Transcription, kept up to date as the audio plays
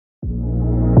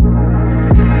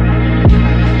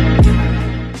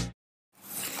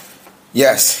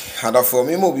Yes, and for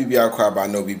me, mo BBR crab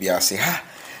and no BBR say ha.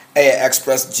 Hey,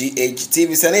 Express GH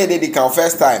TV. Say they can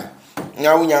first time.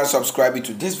 Now we are subscribing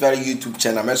to this very YouTube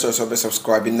channel. Make sure be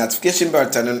subscribing, notification bell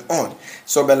turning on.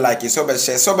 So be like it, so be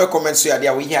share, so be comment. So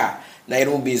yeah, we here. Now it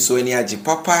won't be so any aji.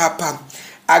 Papa.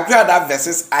 Agradaa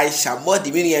versus Ayisha. More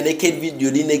the mini naked video,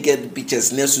 the naked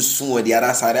pictures. Next soon the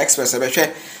other side. Express be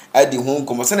share at the home.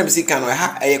 Come on, send me see can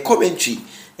ha a commentary.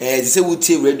 They say we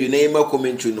take radio name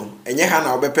commentary no. Enye ha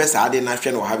na obepe sa ade na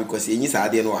hwe no ha because enyi sa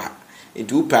ade no ha.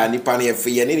 Into pa nipa na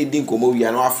efe ye ne din komo wi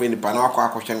na afre nipa na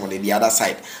akwa akohwe no the other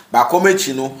side. Ba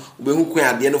commentary no obehu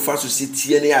kwan ade no fa so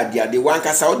sitie ne ade wan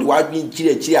kasa wo de wadwen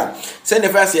kire a. Say ne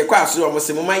fa se kwa so mo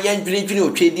se mo ma yan dwene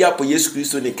otwedi apo Yesu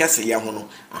Kristo ne kase ye ho no.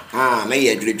 Aha na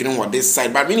ye dwene wo this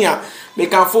side. But me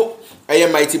can fo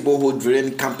mighty boho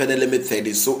drilling company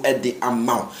limited so at the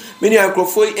amount. Many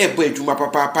microphone juma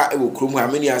papa e wo krom ha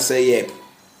many say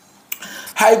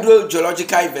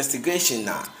hydrogeological investigation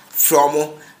na from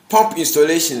pump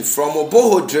installation from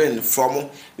boho drilling from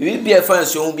we be a fan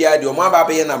so be ade o ma ba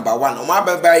be number 1 o ma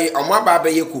ba be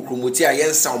ye kukrumoti a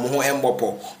yensa o mo ho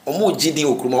embopo o mo gidi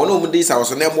okrum o no mo dey sa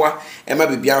so na emboa e ma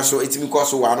bibia so etimi ko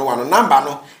so wano number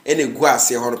no e na gu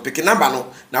ase ho pick number no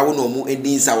na wo no mo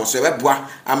endin sa so e beboa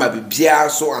ama bibia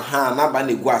so aha number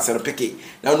na gu ase no pick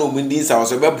na no mo endin sa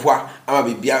so e beboa ama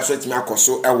bibia so etimi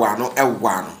akoso e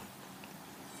wano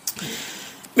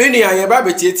many aye ba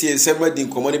be tietie nsema din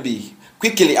komo ne bi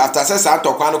quickly after say sa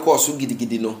atokwa no course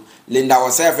gidigidi no Linda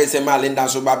was say ma Linda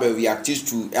so ba react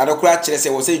to adokura kire say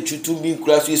was say tutu bin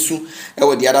kura so esu e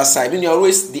wo the other side mean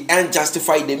always the end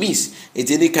justify the means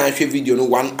it any can share video no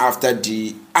one after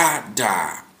the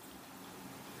other.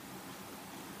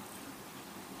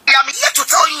 I'm here to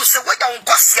tell you say whether on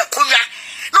boss ya konya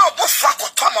na obofu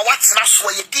akoto ma watena so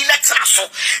ye di na tena so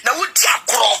na wodi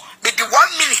akoro be the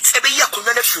 1 minute e be ye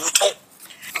konya na fiuto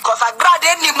because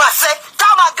Agradaa ni ma say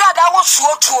time Agradaa wo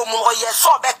suo tuo mu o ye so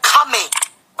be coming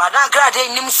but Agradaa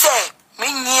ni say me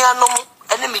nyianom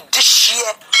ene me dihye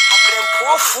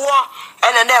abrempofuo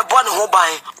ene na ebo ne ho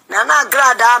ban na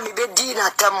Agradaa me be di na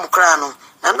tem kra no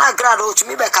na Agradaa o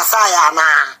tumi be kasa ya na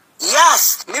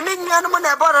yes me nyianom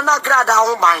na ebo na Agradaa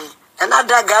ho ban na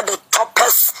Agradaa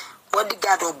toppest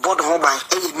bodyguard or board home by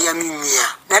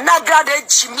a na Agradaa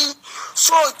Jimmy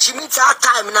so Jimmy that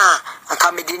time now I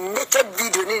can make the naked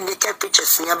video in naked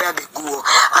pictures near baby go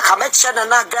I can make sure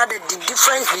that Agradaa the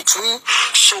difference between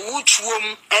so which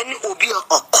woman and obi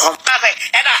or come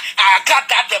and I got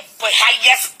that the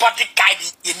highest bodyguard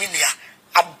in Minia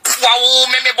a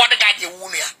me bodyguard you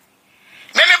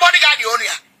me bodyguard you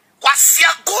onia was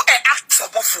ya go and act for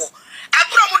before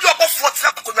Abura mu di obo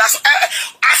fortina konwa so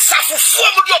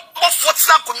asafofuo mu di obo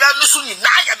fortina konwa no so nyina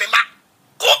ya mema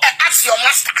go and ask your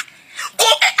master go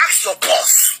and ask your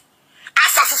boss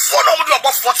asafofuo no mu di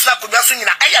obo fortina konwa so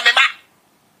nyina ya mema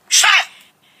sha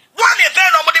one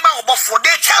event no mu di ma obo for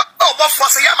dey tell obo for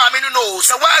say ya ma me no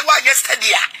say why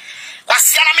yesterday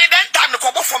wasia na me den time ko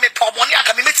obo for me po money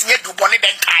aka me metinye du bone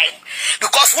den time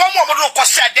because one more no ko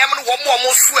share dem no one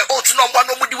more so e o tu no mo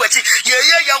no mu di wachi ye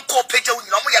yanko peja wo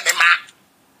nyina mo ya mema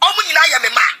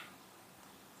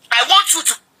I want you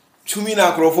to me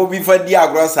na crofobia for di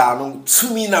agro sa no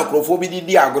to me na crofobia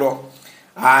di agro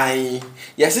ai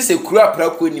yes se kura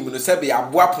prako ni no se be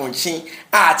aboa ponchen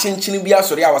a chinchin bia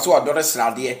sori a so odore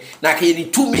srade na ka ye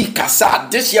to me kasa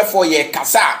this year for ye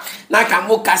kasa na ka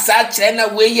mo kasa kire na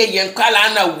we ye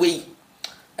yenkwala na we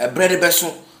e brede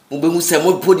beso mo be mu se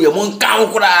mo podi mo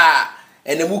nkan kura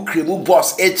ene mu kremu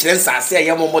boss e kire nsase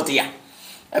ye mo motia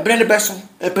e brede beso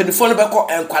e penifo no be ko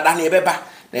enkwada na e beba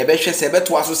na e be hwe se be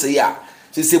to aso se ya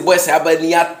se boys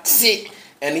abani ate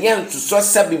and yen to so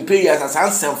 7 periods as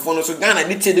answer for so Ghana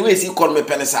did the way see call me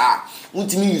penisa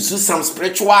untimi use some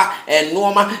spiritual and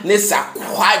normal nessa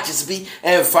quages be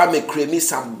and family create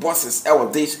some bosses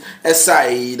out this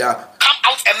aside come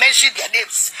out and mention their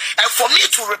names and for me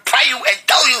to reply you and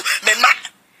tell you me man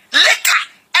later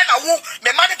and I will me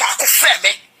man that go friend me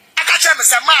I catch me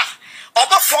say ma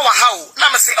obo for wa ha o na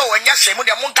me say oh anya shemu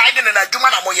de mon guide na adwuma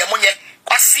na moye monye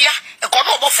kwasia e ko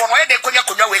no obo for no e de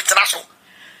konya we tena so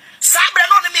Sabre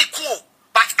no me cool,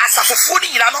 but as a food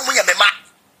in no mo ya mema.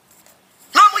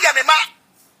 No mo ya mema.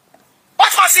 What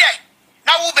was here?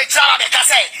 Now we be try be ka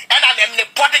say, and I am the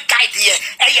body guide here.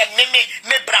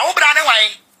 Me bra o bra ne wan.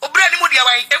 O bra ni mu dia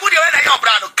wan. E mu dia na your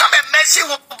bra no. Come and mess you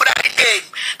bra again.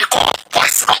 Because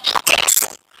voice no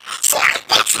so I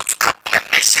want you to come and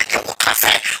mess you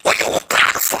cafe or your bra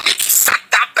for me to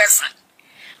sack that person.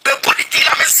 Be put it in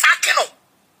a sakeno.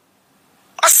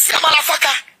 Asia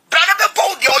malafaka. Brother, be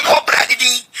bold your brother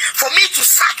for me to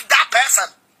sack that person.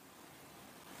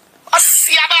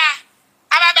 Asiaba,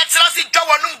 I'm a better than Joe.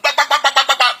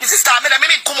 This is time.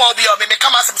 kuma obi o me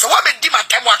come asem so what me di my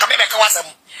time waka me ka wasem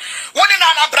woni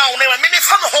na na brown ne me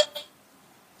fa me ho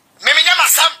me nyama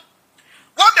sam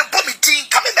what me bo me din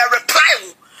come me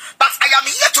reply but I am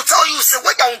here to tell you say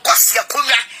when you gosi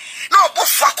akonya na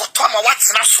obofu akoto ma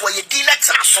watena so ye din na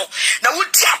tena so na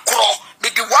wodi akoro me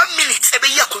di 1 minute e be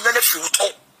ye akonya na fi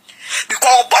wuto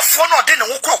because obofu no de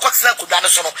ne wo ko tena akonya na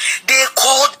so no they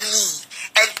called me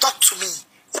and talked to me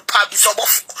upa bi so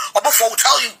obofu will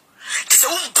tell you to say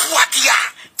umbuadia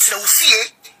tena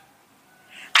ufie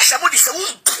ashamodi say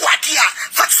umbuadia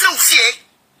fa tena ufie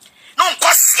no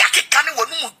nkwasi akeka ne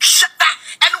wonu mu chata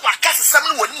ene wakase sam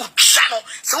ne wonu mu chano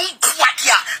so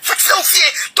umbuadia fa tena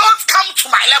ufie don't come to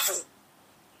my level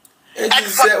and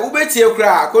say ubeti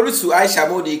ekra according to Ayisha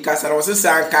modi kasara was say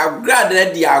anka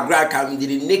grad dey agra kam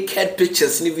the naked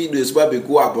pictures ni videos ba be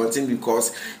go abontin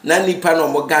because na nipa no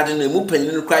mo garden mu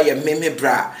panyin no kra ye meme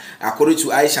bra according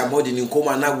to Ayisha modi ni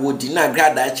nkoma na wodi na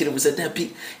grad a kire se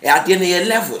tapi e ade na ye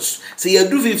levels say you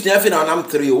do 15 afi na nam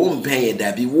 3 wo mpen ye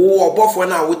da bi wo obofo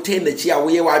na wo 10 na chi a wo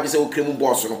ye wa bi se wo kremu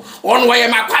boss no on wo ye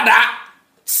makwada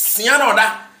sia na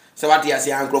oda so what you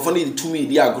say microphone need to me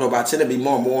dia groba che na be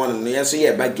more no yes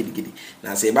ye ba gidigidi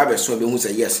na say ba be so be hu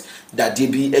say yes that dey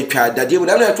be atwa that dey we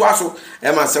na to aso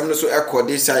e ma sam no so e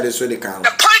this side so they can the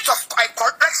point of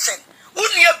correction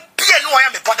unie bie no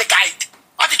ya me body guide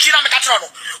ati chira me ka tro no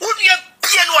unie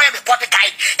bie no ya me body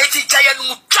guide eti jaya no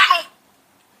mutwa no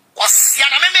wasia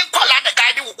na me nkola the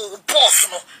guide wo boss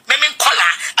no me nkola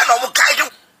e na wo guide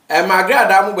e ma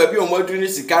Agradaa mu ba bi o mo aduru ni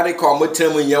sika de ka o mo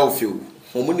tram nya ofio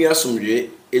o mo ni asomdwe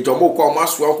ejomo ko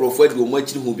maso ankrofo adi o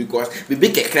machiri hu because bibi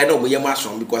kekre na o ye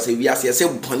maso because we ase se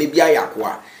bone bia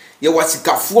yakoa ye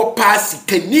wasikafo pa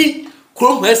sikani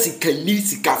krom ha sikani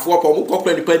sikafo pa mo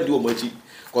kokra ni pandi o machi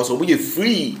because o mo ye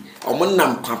free o mo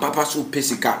nam papa so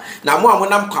pesika na mo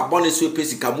amonam kwabone so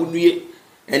pesika mo nue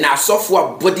na asofo a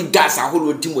body gas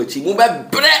aholo di machi mo be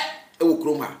bre e wo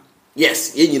krom ha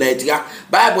yes ye nyina etiga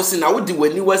bible say na wo di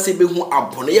wani wase be hu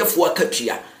abone ye fo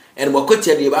akatua en mo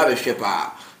kotia de ba be hwe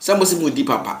pa some say mudi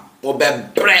papa or be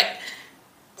bread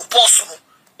possible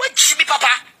what chimi papa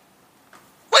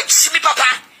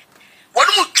what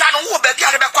mu twa no wo be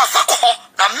bia de be kwa fa ko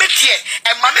na medie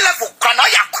e ma me level kwa na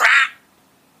ya kra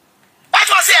what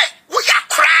was say wo ya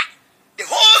kra the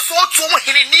whole so to mo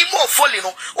hini ni mo foli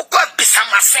no o kwa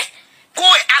bisamase go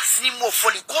and ask ni mo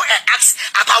foli go and ask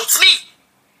about me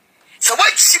so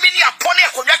what chimi ni apone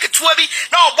akonwa ketua bi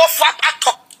na obofo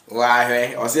atop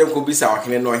why o say ko bisa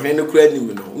wakene no hene no kura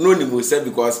nim no ni mo say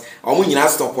because omo nyina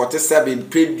support say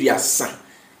preduasa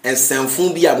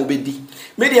ensanfun bi a mo bedi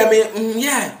me dia me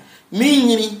yeah me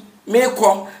nyini me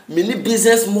ko me ni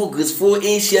business moguls for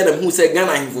Asia na hu say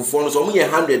GhanaEntertainment no so mo ye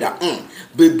 100 a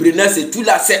bebre na say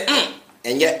tula say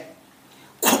enye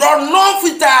kuro no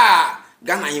fita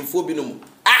GhanaEntertainment bi no mo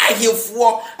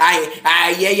ahefo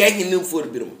ye hinimfo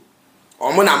bi no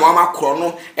omo na mama kro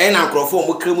no e na nkrofo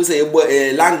mo kremu se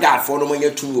Lęąkęd for no mo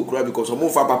yatumi okura because omo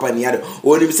fa papa ni ade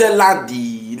onim se land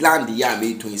ya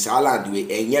me tun sa land we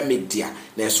enye media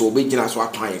na so obegina so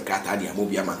atwan ye krata dia mo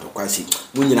bia mantokwasi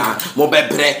mo nyina mo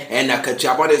bebre e na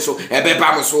katua bode so e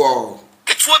beba mo so o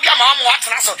ketua bia ma mo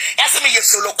atena so yase me ye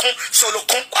solokon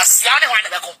kwasia ne hwan ne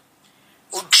beko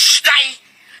odai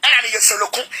e na me ye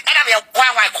solokon e na me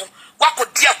hwan ko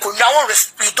wakodi akonwa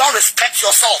you don't respect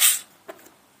yourself.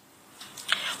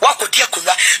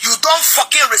 You don't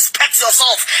fucking respect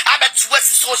yourself. I bet you was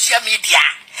social media.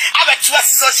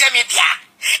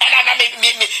 And I me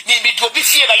do be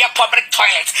fear by your public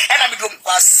toilet. And I me do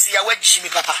was ya we Jimmy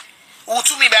Papa. Who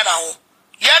to me be now?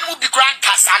 Yan will be grand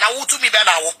cast and I will to me be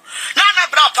now. Nana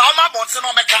bra pa ma bonso no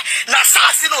meka. Na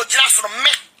sasi no jina so me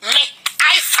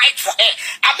I fight for her.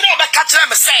 I'm not catch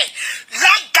them say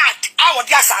Lęąkęd I want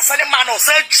the assassin man or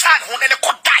say chan who ne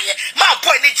ko die. My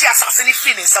boy need the assassin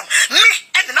feeling some me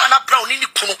and Nana Brown in the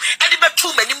kuno and the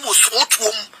too many most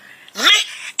to me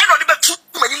and not the too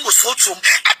many most to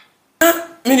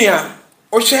minia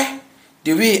oshe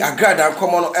the way Agradaa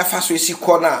come on efa so esi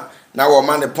corner na wo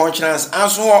man the punch chance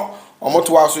anso ho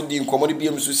omoto aso di nkomodi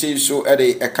biem so say so e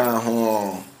de eka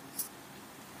ho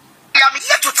I'm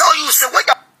here to tell you say what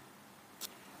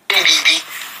baby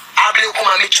I believe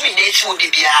come me to nature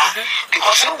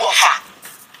because no wafa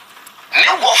I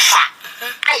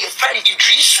am friend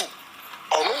Idrisu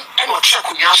and what check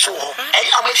on your soul and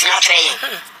I'm waiting at train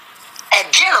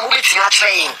again I'm waiting at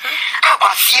train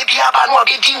I feel be about no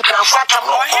be din kan fata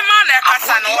no him na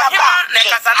kasa no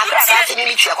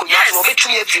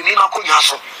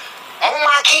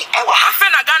Omaki ewa afa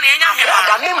na Ghana enya hema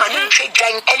da me mani ntwe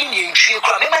dwan ani ne ntwe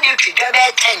kura me mani ntwe dwan be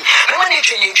 10 me mani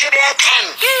ntwe ne ntwe be 10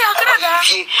 ye Agradaa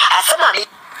afama me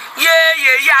ye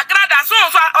Agradaa so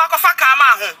akofa ka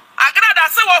ma ho Agradaa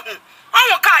se wo hu.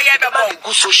 Owo ka ye be bo.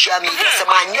 Ku social media se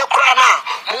ma nye kra na.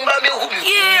 Mumba me hu mi.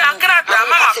 Yeah, Agradaa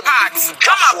mama part.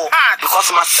 Mama part.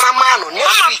 Because my sama no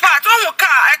next week. Mama part owo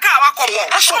ka e ka wa ko bo.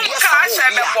 Owo ka se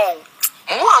be bo.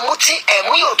 Mo amuti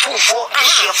mo yo tunfo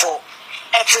ehefo.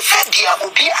 It's a said dia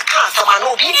obi aka sama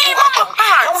no obi di watom.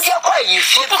 Na wo dia kwa yi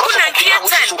fie ko ko na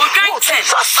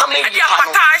some you pa.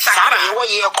 Sa me wo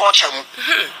ye ko chem.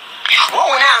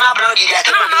 Wo na abroad di dia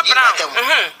ka di watom.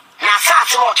 Na sa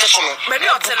so o teso no. Me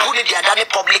bu ni dia dane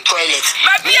public toilet.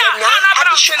 Me na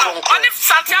abroad no. Oni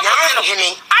santia ko no.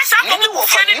 Ayisha ko wo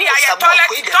fie ni dia toilet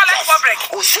public.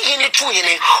 O si hini tu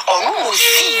hini. Onu mo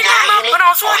si na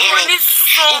hini.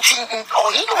 Iti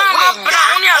ohi no we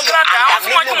na Agradaa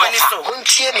afọ ni so.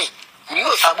 Untie me. Ni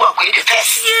o sabu akwa de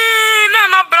first.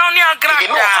 Na brown ni Agradaa. Me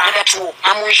o fa de to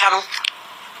na mo nhwa no.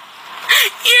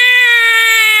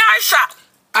 Ayisha.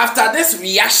 After this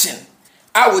reaction,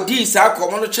 I would do is I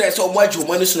come on the chair so much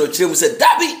money so no chair say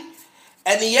Dabi.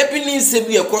 And the happening say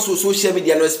be across social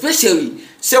media, no especially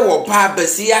say what Baba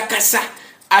say akasa.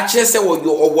 Ache say what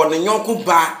you or one Nãąkęd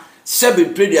ba say be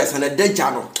prayers and a dead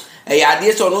channel.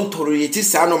 Idea so no tolerate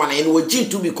sa no man and we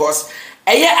too because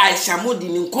Ayisha di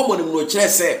ni common no chair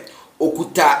say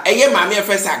okuta maame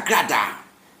first Agradaa.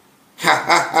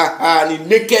 Ha ni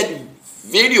naked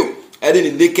video. And then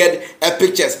the naked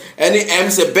pictures, and the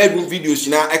M's a bedroom videos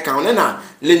now account and now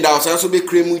Linda also be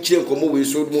cream which you come away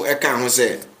so more account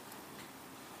say.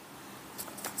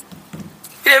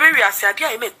 The way I said,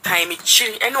 I made time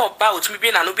chill and about me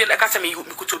being an open academy, you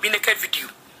could be naked video.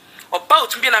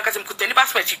 About me being a cousin could any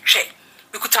basket check.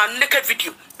 We could have naked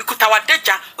video. We could have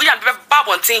deja. We have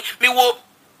babble thing. Me wo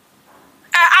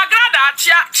Agradaa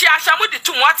chia shamu the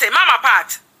two what mama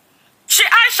part. She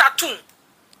Ayisha too.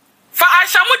 For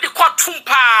Ayisha mu di kwa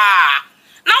tumpa.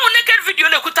 Na wo naked video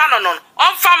na kuta no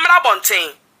on famra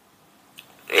bonten.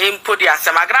 Impo di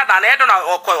asem Agradaa na edo na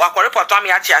akwa report am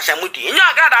ya chi Ayisha mu di. Enyo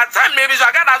Agradaa time na bi so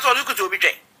Agradaa so no kuta obi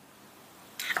twe.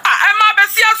 Ma be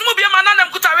sia so mu bi ma na nam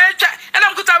kuta we twe. Na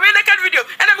nam kuta we naked video.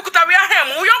 Na nam kuta we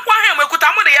ahem. Wo yonkwa ahem we kuta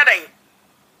mu de yeden.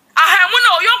 Ahem na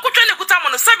o yonkwo twe ne kuta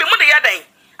mu no sabi mu de yeden.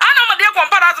 Ana mo de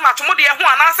compare azma to mu de ho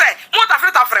ana say mo ta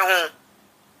fre ho.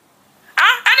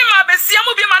 Any ma be sia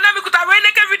mu bi ma na me kuta we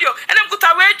naked video and am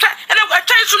kuta we twa and am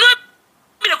twa so no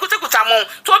me kuta mo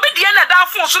to obi de na da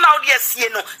fon so na wo de asie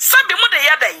no sabi mu de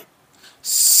yeden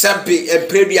Sabi and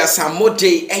previous some more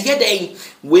day yeden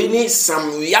we need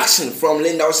some reaction from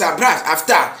Linda Osabra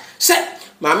after say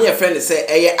mama your friend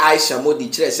say Ayisha mo di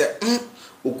kire say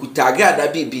okuta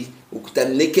Agradaa bibi okuta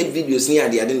naked videos ni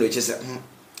ade no kire say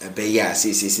Beya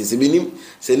see minim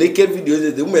se naked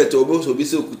videos de mo eto obo so bi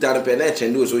se okuta no pe na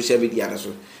trend o social media na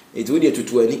so it we dey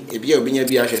tutu ani e bia obi nya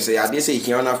bi ahwe se ade se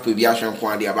hia na fa bi ahwe ko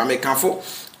ade aba me kanfo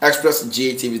Express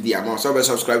GTV the amount so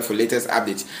subscribe for latest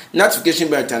updates notification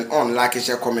bell turn on like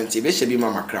share comment be she bi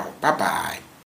mama crow bye bye.